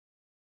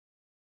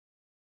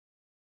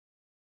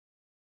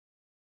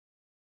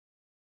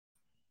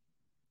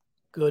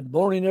Good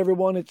morning,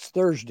 everyone. It's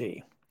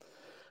Thursday.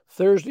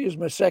 Thursday is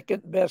my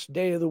second best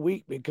day of the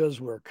week because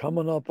we're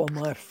coming up on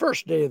my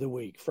first day of the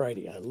week,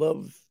 Friday. I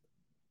love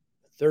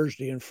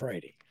Thursday and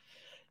Friday.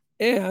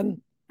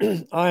 And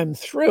I'm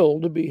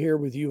thrilled to be here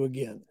with you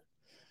again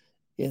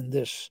in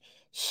this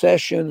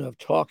session of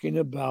talking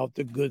about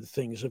the good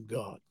things of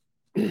God.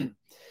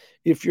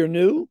 If you're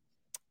new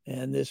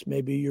and this may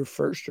be your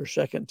first or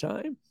second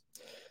time,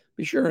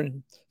 be sure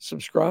and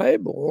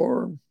subscribe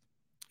or,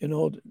 you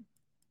know,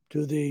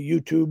 to the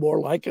YouTube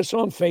or like us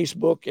on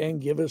Facebook and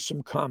give us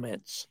some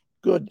comments.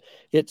 Good.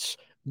 It's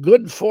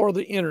good for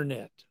the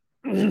internet.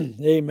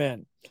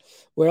 Amen.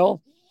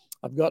 Well,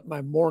 I've got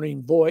my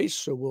morning voice,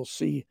 so we'll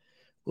see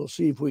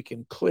if we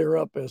can clear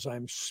up as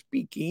I'm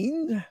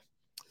speaking.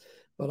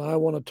 But I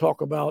want to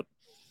talk about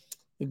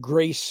the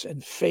grace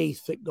and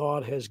faith that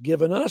God has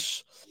given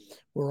us.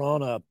 We're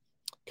on a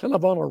kind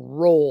of on a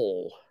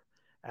roll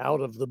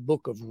out of the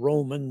book of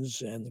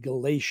Romans and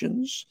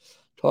Galatians,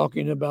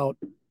 talking about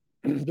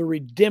the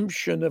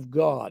redemption of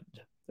God,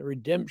 the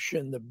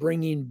redemption, the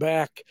bringing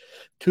back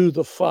to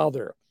the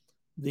Father,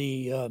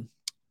 the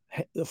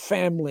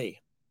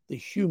family, the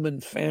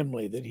human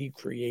family that He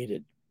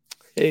created.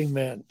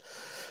 Amen.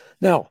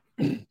 Now,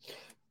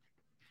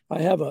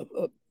 I have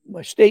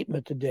my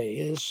statement today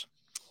is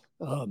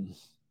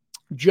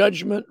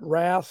judgment,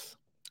 wrath,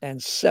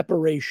 and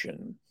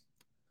separation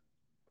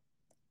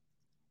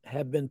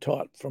have been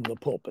taught from the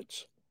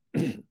pulpits.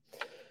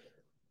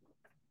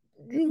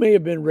 You may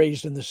have been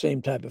raised in the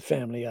same type of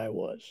family I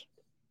was.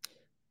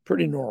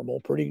 Pretty normal,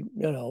 pretty,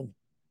 middle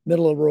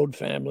of the road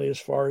family as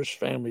far as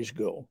families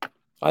go.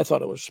 I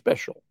thought it was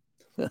special,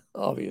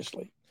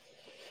 obviously.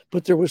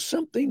 But there was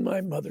something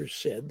my mother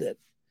said that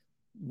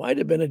might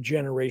have been a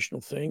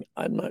generational thing.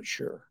 I'm not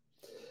sure.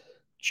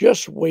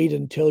 Just wait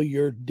until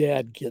your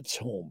dad gets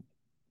home.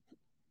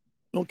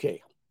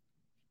 Okay.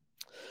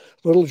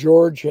 Little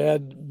George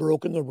had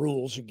broken the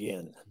rules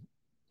again.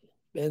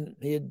 And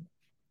he had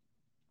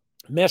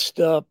messed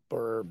up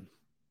or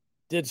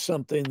did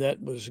something that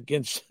was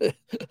against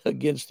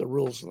against the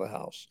rules of the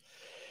house.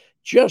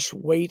 Just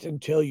wait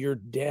until your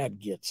dad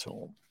gets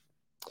home.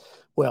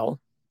 Well,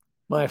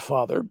 my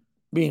father,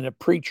 being a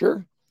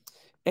preacher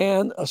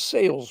and a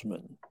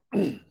salesman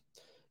and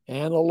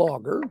a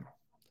logger,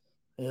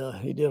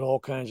 he did all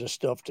kinds of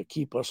stuff to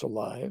keep us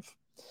alive.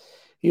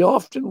 He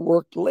often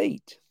worked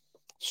late.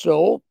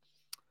 So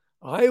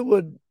I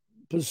would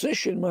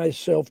position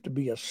myself to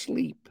be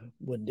asleep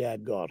when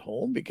dad got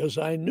home because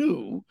I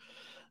knew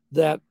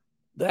that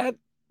that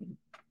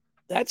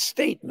that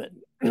statement,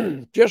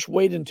 just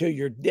wait until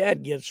your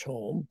dad gets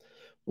home,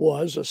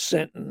 was a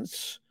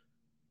sentence.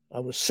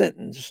 I was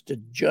sentenced to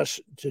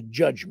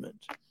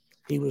judgment.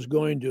 He was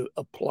going to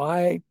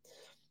apply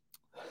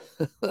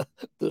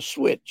the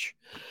switch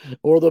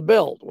or the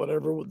belt,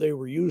 whatever they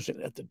were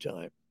using at the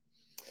time.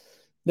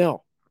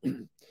 Now,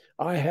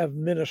 I have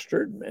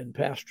ministered and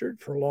pastored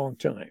for a long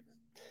time.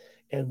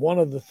 And one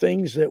of the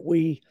things that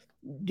we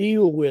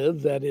deal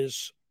with that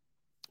is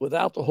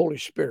without the Holy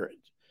Spirit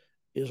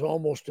is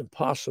almost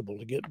impossible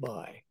to get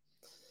by.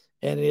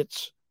 And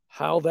it's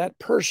how that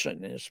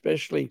person, and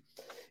especially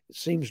it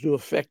seems to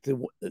affect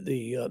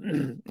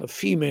the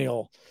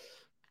female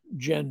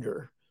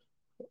gender,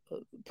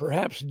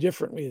 perhaps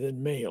differently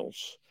than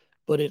males,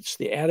 but it's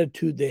the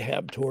attitude they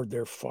have toward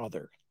their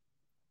father.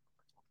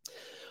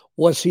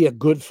 Was he a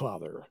good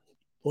father?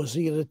 Was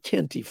he an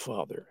attentive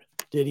father?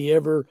 Did he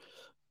ever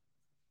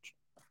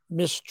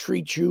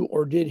mistreat you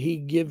or did he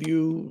give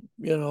you,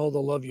 the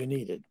love you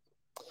needed?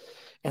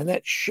 And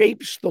that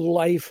shapes the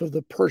life of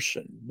the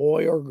person,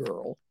 boy or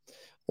girl,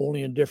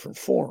 only in different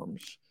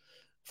forms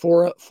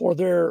for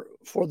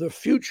the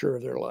future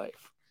of their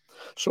life.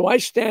 So I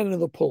stand in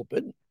the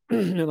pulpit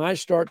and I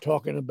start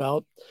talking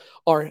about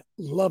our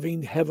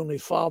loving Heavenly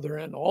Father,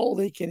 and all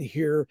they can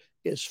hear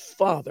is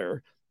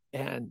Father,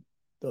 and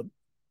the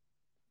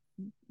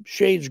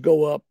shades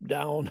go up,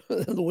 down,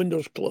 the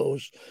windows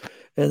close,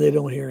 and they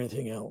don't hear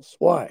anything else.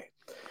 Why?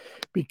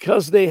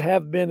 Because they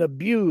have been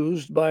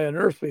abused by an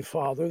earthly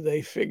father,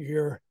 they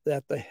figure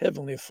that the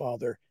Heavenly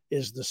Father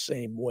is the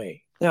same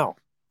way. Now,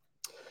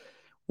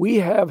 we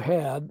have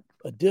had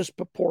a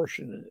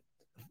disproportionate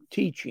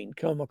teaching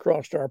come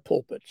across our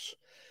pulpits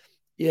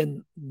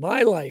in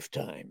my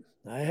lifetime.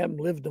 I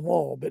haven't lived them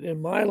all, but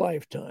in my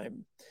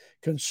lifetime,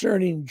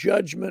 concerning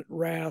judgment,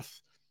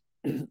 wrath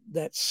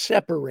that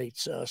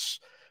separates us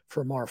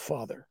from our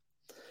Father.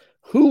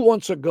 Who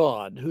wants a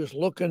God who's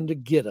looking to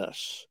get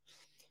us?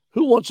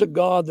 Who wants a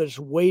God that's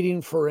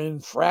waiting for an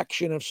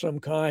infraction of some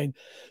kind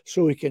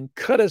so he can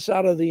cut us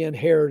out of the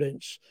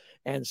inheritance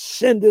and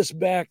send us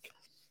back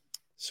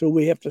so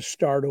we have to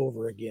start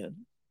over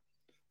again?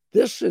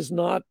 This is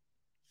not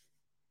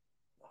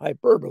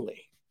hyperbole.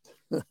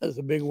 That's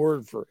a big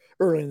word for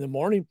early in the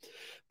morning.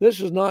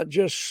 This is not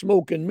just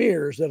smoke and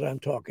mirrors that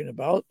I'm talking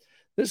about.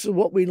 This is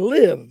what we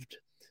lived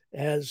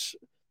as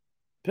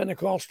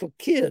Pentecostal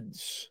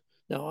kids.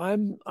 Now,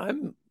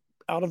 I'm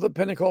out of a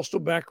Pentecostal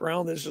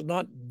background. This is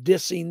not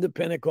dissing the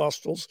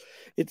Pentecostals.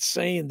 It's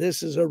saying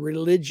this is a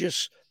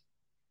religious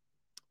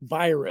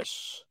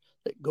virus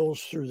that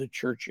goes through the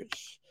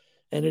churches.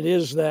 And it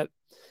is that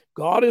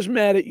God is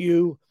mad at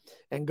you,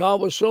 and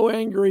God was so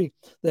angry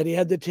that he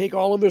had to take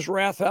all of his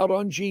wrath out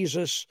on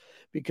Jesus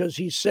because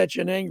he's such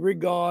an angry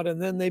God.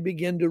 And then they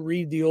begin to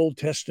read the Old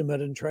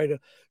Testament and try to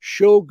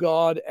show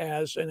God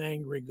as an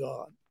angry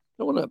God.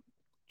 I want to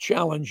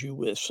challenge you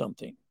with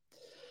something.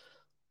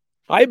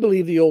 I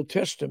believe the Old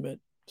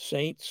Testament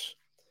saints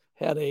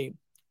had a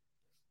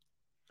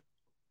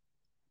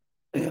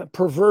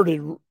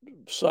perverted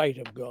sight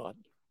of God.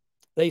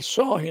 They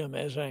saw him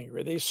as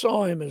angry. They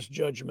saw him as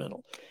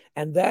judgmental.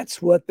 And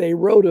that's what they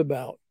wrote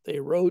about. They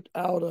wrote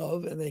out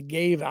of and they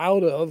gave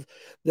out of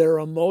their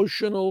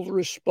emotional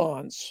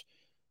response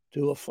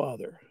to a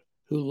father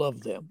who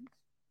loved them.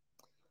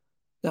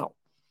 Now,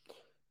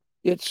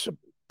 it's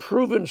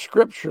proven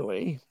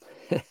scripturally,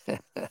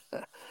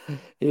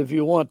 if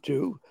you want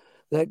to,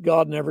 that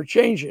God never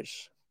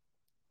changes.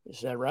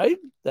 Is that right?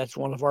 That's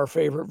one of our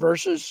favorite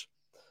verses.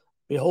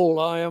 Behold,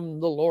 I am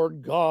the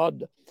Lord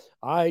God,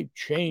 I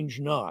change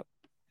not.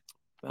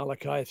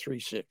 Malachi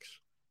 3:6.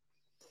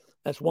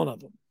 That's one of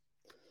them.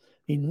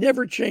 He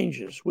never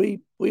changes.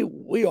 We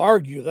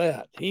argue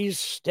that. He's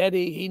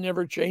steady, he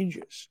never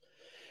changes.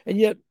 And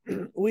yet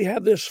we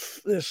have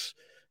this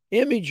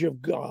image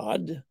of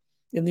God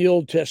in the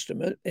Old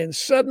Testament, and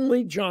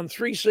suddenly John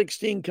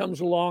 3:16 comes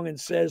along and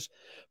says,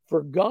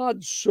 for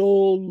God so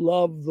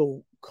loved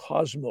the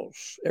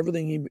cosmos,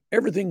 everything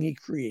he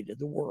created,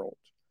 the world,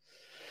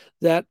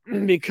 that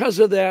because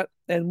of that,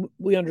 and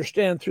we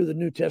understand through the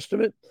New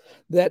Testament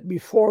that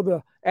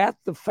at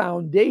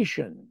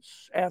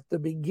the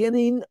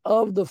beginning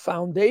of the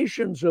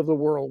foundations of the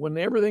world, when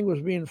everything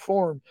was being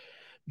formed,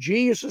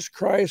 Jesus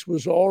Christ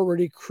was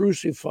already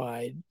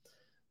crucified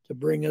to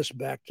bring us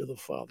back to the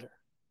Father.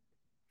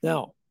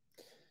 Now,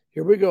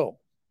 here we go.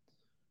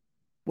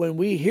 When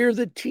we hear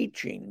the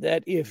teaching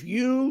that if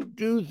you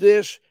do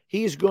this,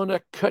 he's going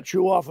to cut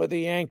you off at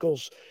the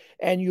ankles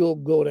and you'll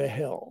go to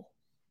hell.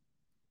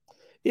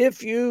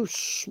 If you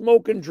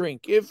smoke and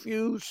drink, if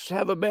you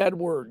have a bad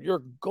word,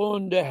 you're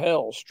going to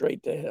hell,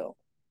 straight to hell.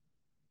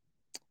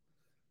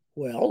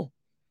 Well,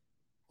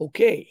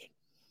 okay.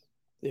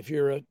 If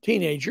you're a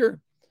teenager,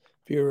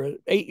 if you're an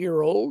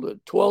 8-year-old, a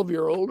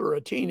 12-year-old, or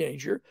a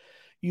teenager,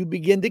 you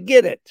begin to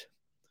get it.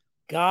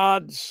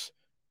 God's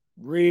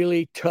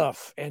really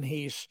tough, and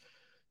he's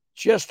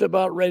just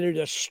about ready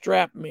to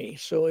strap me.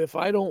 So if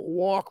I don't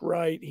walk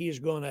right, he's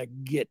going to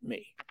get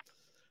me.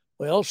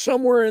 Well,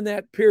 somewhere in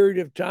that period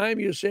of time,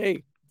 you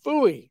say,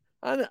 phooey,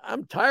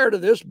 I'm tired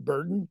of this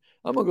burden.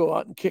 I'm going to go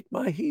out and kick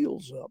my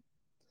heels up.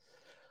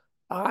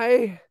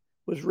 I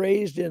was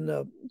raised in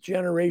a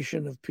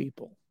generation of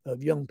people,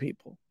 of young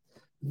people.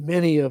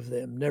 Many of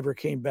them never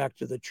came back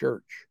to the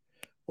church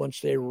once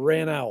they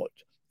ran out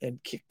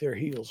and kicked their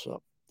heels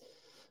up.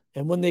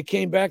 And when they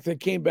came back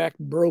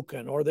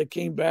broken, or they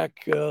came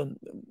back,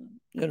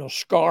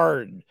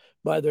 scarred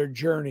by their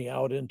journey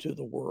out into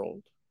the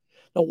world.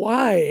 Now,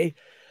 why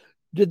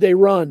did they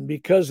run?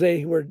 Because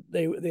they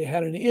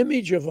had an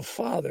image of a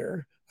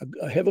father,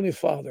 a heavenly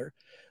father,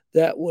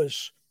 that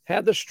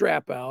had the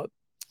strap out,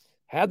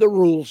 had the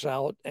rules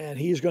out, and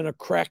he's going to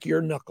crack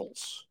your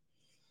knuckles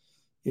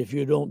if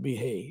you don't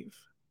behave.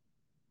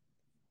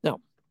 Now,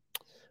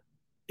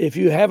 if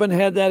you haven't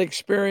had that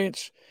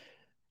experience,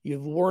 you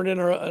weren't in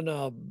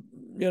a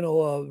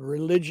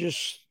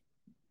religious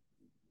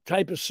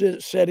type of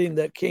setting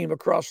that came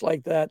across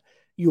like that,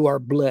 you are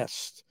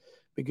blessed,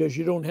 because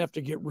you don't have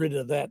to get rid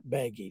of that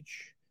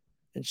baggage.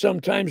 And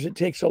sometimes it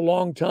takes a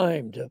long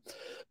time to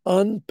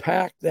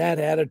unpack that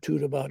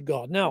attitude about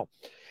God. Now,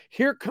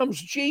 here comes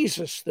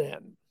Jesus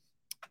then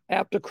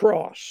at the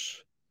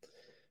cross.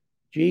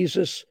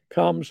 Jesus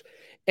comes,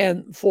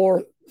 and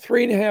for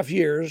 3.5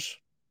 years,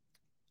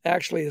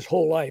 actually his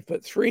whole life,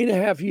 but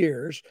 3.5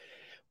 years,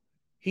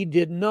 he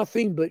did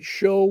nothing but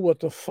show what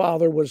the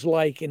Father was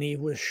like, and he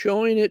was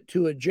showing it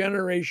to a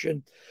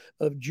generation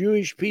of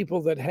Jewish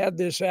people that had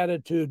this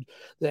attitude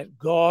that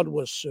God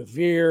was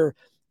severe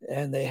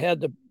and they had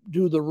to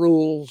do the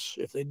rules.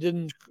 If they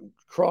didn't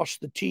cross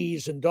the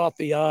T's and dot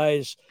the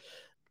I's,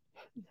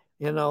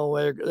 they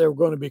were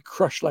going to be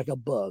crushed like a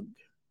bug.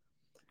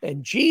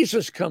 And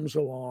Jesus comes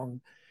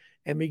along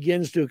and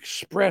begins to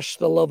express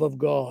the love of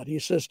God. He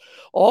says,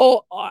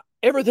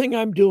 everything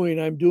I'm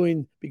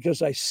doing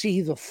because I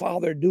see the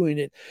Father doing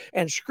it.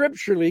 And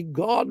scripturally,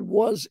 God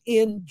was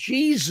in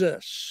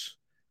Jesus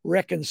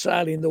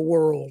reconciling the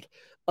world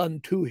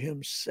unto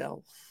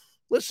himself.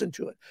 Listen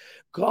to it.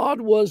 God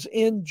was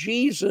in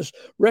Jesus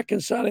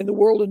reconciling the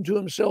world unto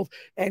himself,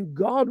 and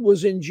God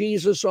was in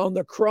Jesus on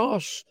the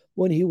cross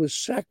when he was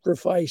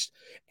sacrificed.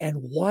 And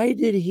why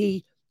did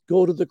he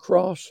go to the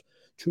cross?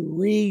 To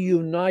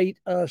reunite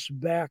us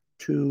back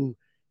to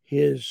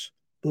his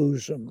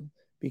bosom,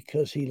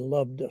 because he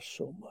loved us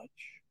so much.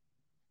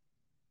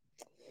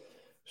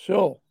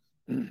 So,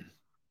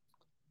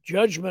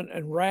 judgment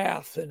and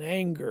wrath and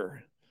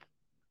anger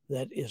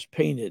that is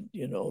painted,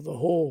 the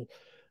whole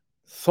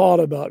thought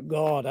about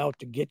God out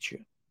to get you,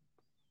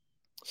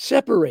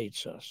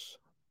 separates us.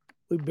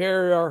 We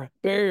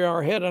bury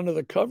our head under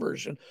the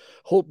covers and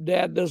hope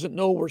Dad doesn't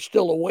know we're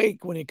still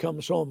awake when he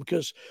comes home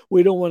because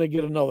we don't want to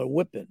get another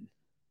whipping.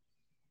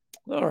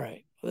 All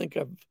right, I think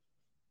I've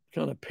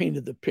kind of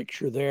painted the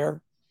picture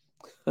there.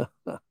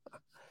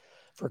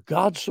 For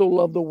God so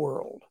loved the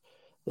world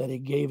that he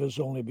gave his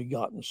only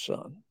begotten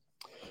Son.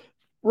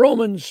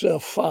 Romans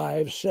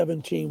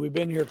 5:17. We've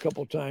been here a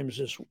couple times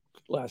this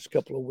last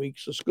couple of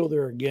weeks. Let's go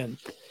there again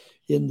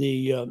in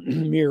the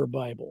Mirror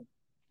Bible.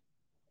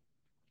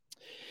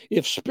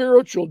 If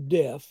spiritual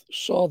death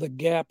saw the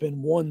gap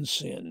in one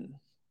sin,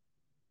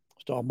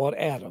 it's talking about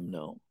Adam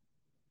now,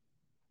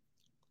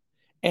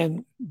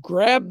 and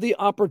grabbed the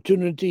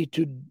opportunity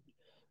to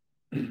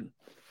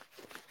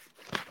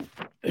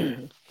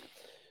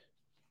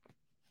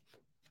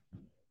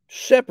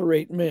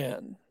separate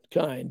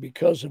mankind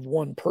because of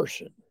one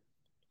person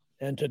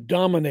and to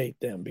dominate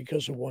them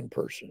because of one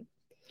person,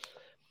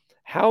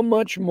 how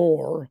much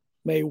more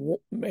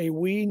may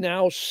we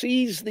now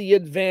seize the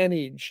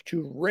advantage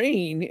to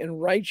reign in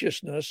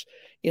righteousness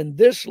in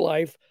this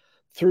life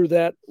through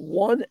that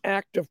one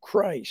act of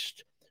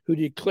Christ who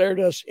declared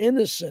us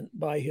innocent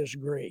by his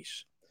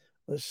grace.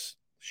 Let's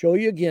show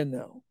you again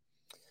now.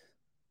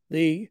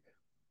 The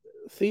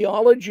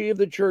theology of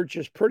the church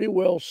is pretty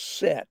well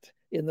set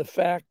in the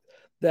fact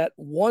that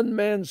one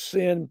man's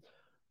sin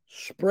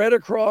spread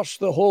across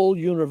the whole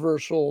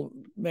universal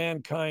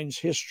mankind's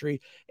history,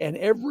 and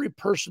every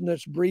person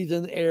that's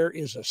breathing air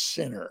is a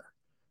sinner.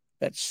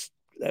 That's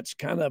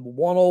kind of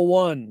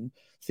 101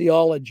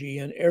 theology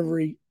in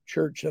every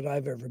church that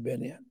I've ever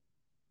been in.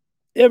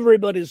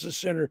 Everybody's a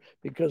sinner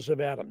because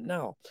of Adam.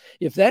 Now,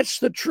 if that's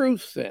the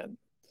truth,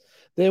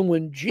 then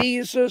when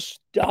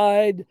Jesus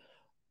died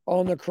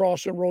on the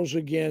cross and rose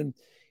again,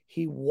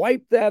 he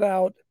wiped that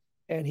out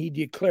and he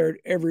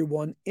declared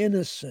everyone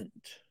innocent.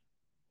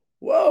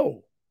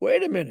 Whoa,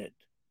 wait a minute.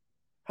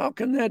 How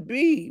can that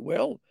be?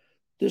 Well,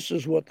 this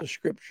is what the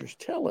scriptures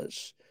tell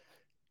us.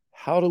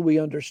 How do we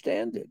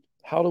understand it?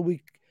 How do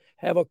we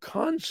have a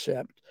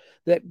concept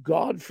that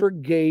God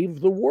forgave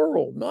the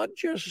world, not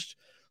just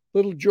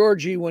little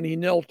Georgie when he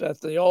knelt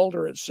at the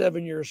altar at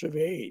 7 years of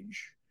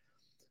age,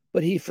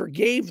 but he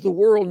forgave the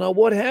world. Now,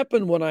 what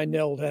happened when I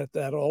knelt at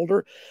that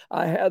altar?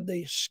 I had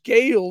the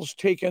scales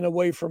taken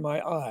away from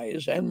my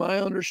eyes and my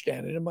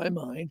understanding in my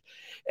mind,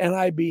 and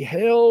I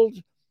beheld,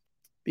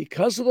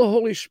 because of the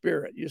Holy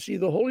Spirit. You see,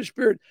 the Holy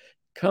Spirit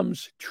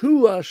comes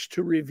to us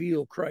to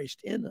reveal Christ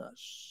in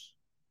us.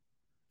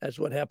 That's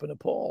what happened to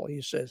Paul.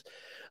 He says,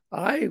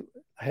 I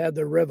had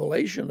the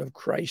revelation of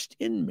Christ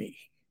in me.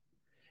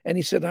 And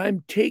he said,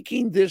 I'm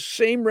taking this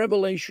same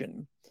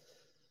revelation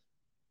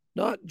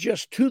not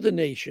just to the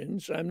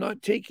nations. I'm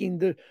not taking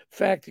the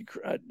fact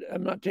that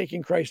I'm not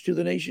taking Christ to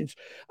the nations.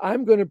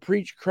 I'm going to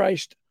preach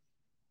Christ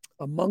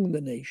among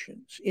the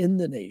nations, in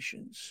the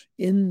nations,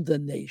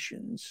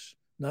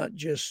 not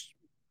just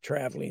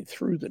traveling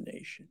through the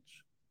nations.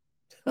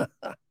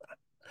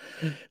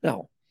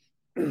 Now,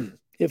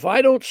 if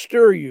I don't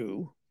stir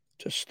you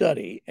to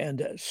study and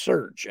to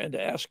search and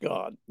to ask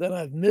God, then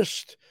I've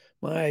missed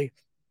my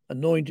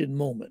anointed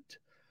moment,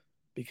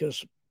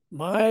 because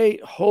my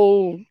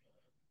whole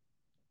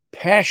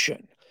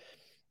passion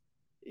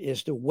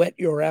is to whet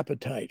your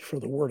appetite for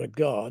the Word of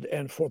God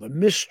and for the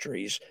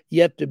mysteries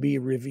yet to be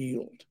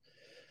revealed.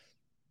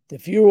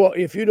 If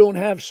you don't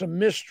have some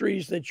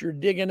mysteries that you're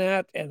digging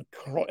at and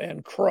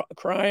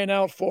crying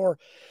out for,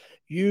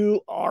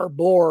 you are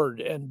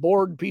bored, and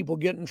bored people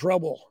get in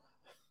trouble.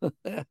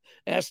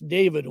 Ask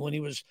David when he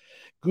was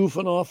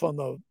goofing off on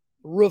the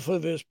roof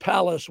of his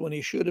palace when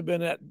he should have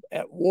been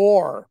at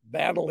war,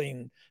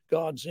 battling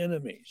God's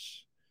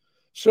enemies.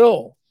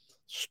 So,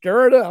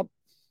 stir it up.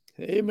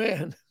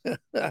 Amen.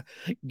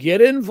 Get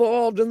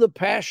involved in the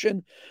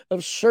passion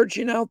of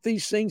searching out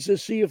these things to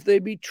see if they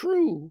be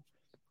true.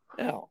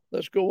 Now,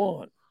 let's go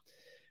on.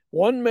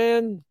 One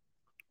man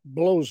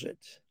blows it.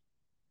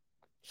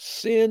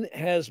 Sin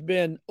has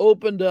been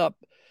opened up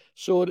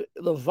so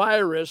the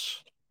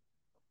virus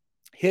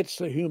hits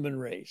the human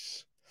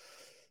race.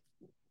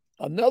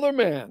 Another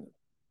man,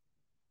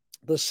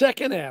 the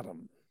second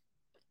Adam,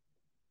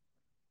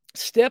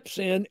 steps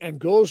in and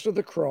goes to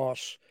the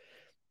cross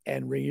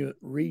and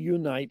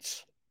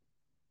reunites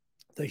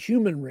the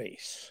human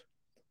race.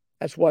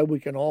 That's why we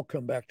can all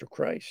come back to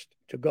Christ,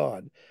 to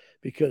God,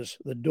 because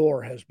the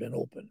door has been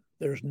opened.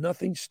 There's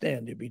nothing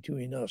standing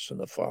between us and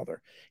the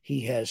Father.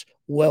 He has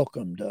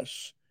welcomed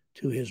us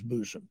to his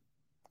bosom.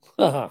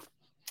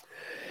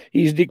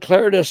 He's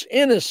declared us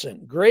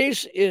innocent.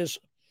 Grace is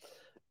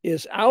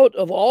out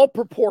of all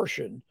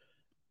proportion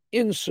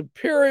in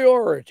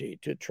superiority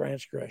to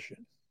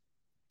transgression.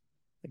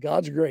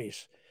 God's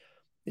grace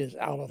is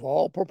out of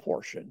all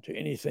proportion to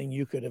anything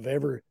you could have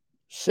ever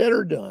said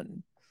or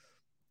done.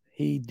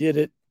 He did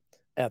it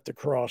at the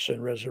cross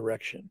and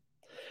resurrection.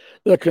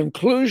 The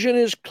conclusion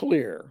is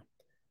clear.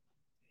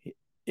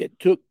 It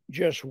took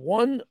just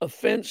one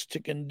offense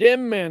to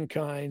condemn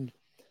mankind.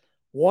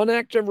 One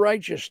act of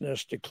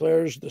righteousness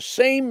declares the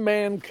same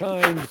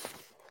mankind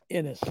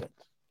innocent.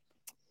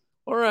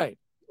 All right,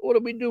 what do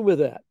we do with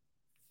that?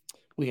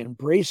 We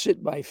embrace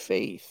it by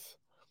faith,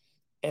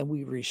 and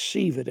we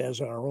receive it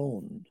as our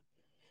own.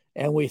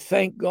 And we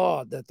thank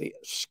God that the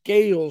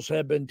scales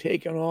have been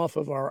taken off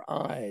of our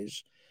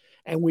eyes,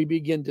 and we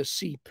begin to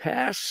see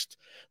past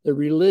the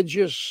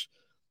religious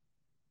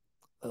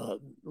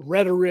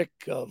rhetoric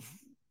of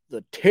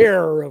the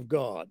terror of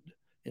God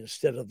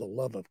instead of the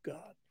love of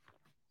God.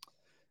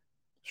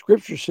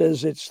 Scripture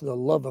says it's the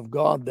love of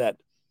God that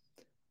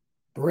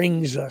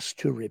brings us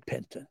to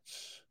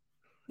repentance.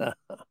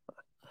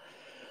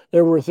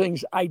 There were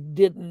things I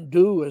didn't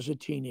do as a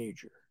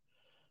teenager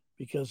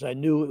because I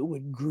knew it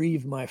would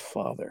grieve my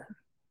father,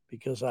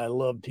 because I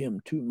loved him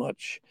too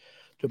much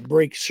to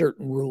break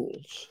certain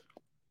rules.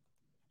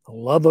 The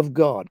love of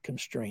God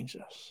constrains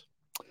us.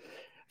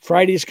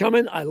 Friday's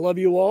coming. I love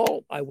you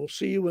all. I will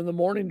see you in the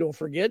morning. Don't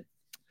forget,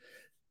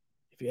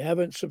 if you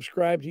haven't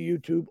subscribed to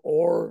YouTube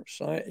or,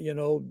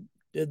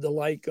 did the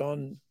like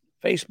on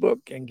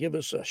Facebook and give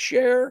us a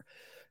share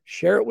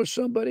it with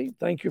somebody.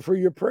 Thank you for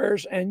your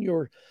prayers and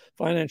your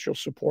financial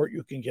support.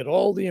 You can get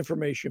all the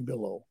information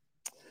below.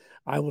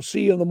 I will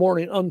see you in the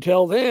morning.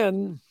 Until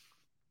then,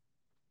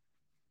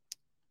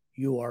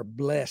 you are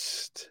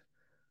blessed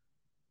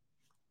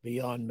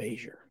beyond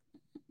measure.